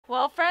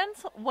Well,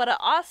 friends, what an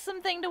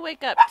awesome thing to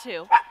wake up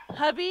to.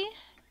 Hubby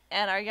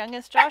and our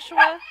youngest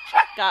Joshua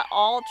got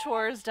all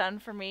chores done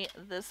for me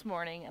this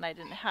morning, and I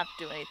didn't have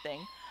to do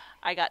anything.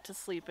 I got to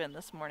sleep in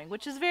this morning,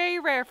 which is very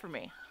rare for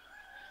me.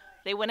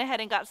 They went ahead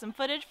and got some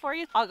footage for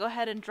you. I'll go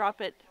ahead and drop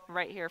it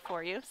right here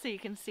for you so you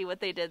can see what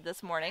they did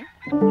this morning.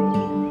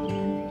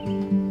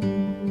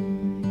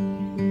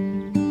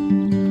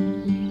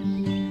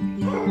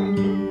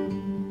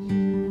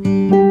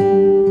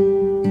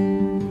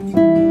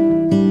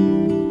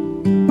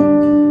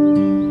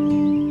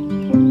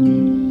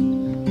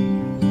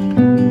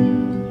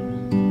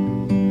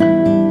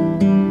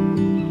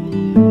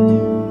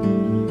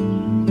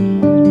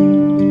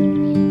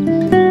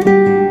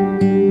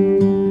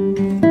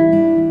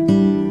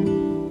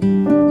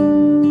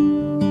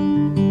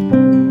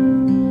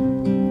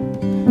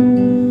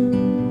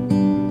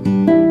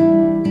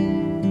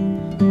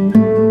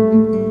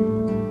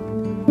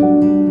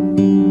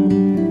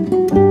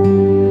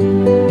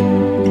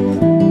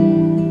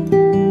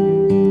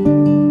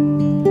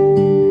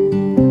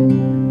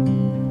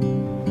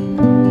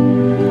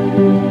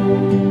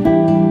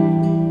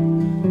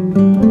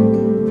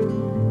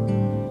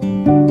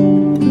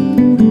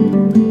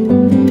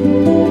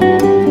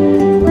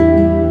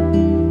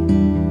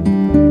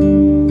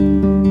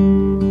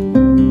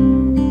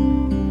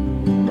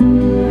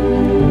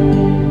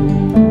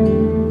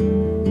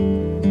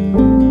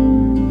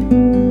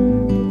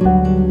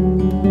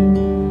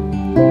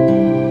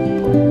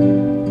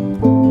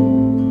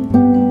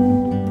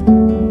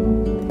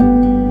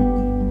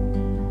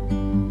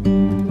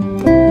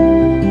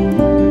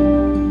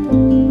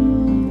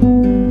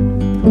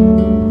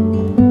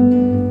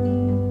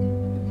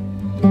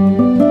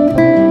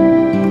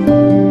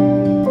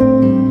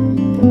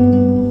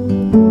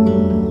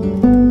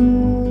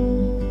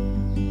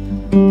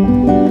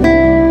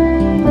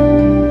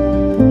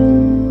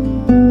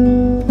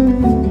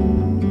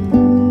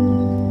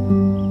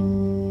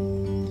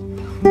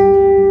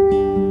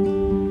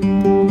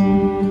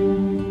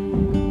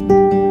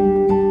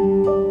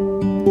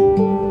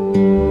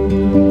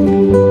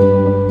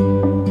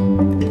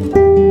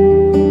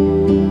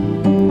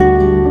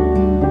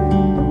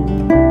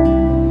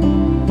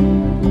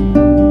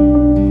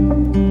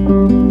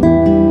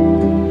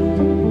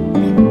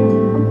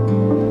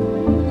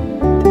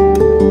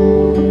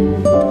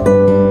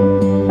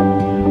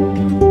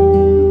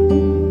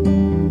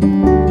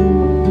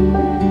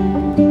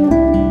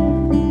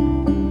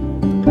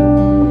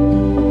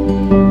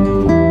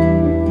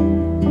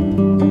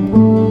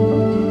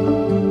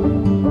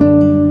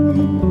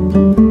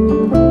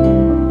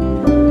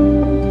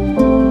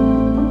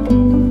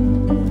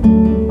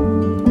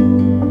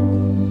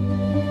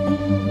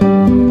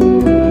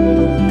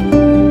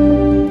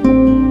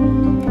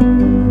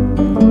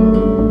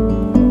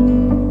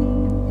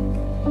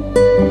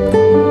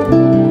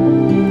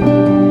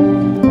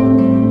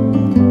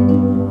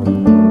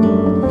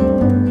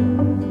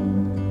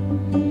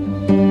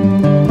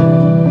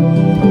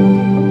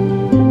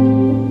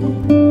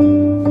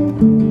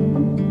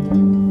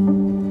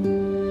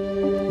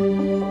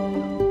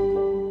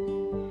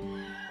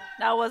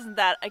 Now, wasn't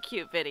that a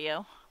cute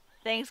video?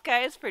 Thanks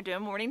guys for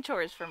doing morning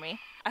chores for me.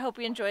 I hope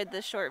you enjoyed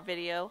this short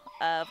video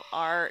of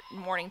our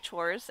morning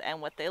chores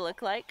and what they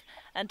look like.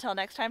 Until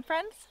next time,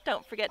 friends,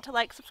 don't forget to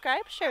like,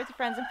 subscribe, share with your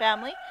friends and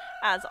family.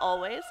 As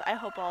always, I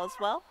hope all is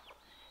well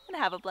and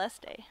have a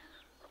blessed day.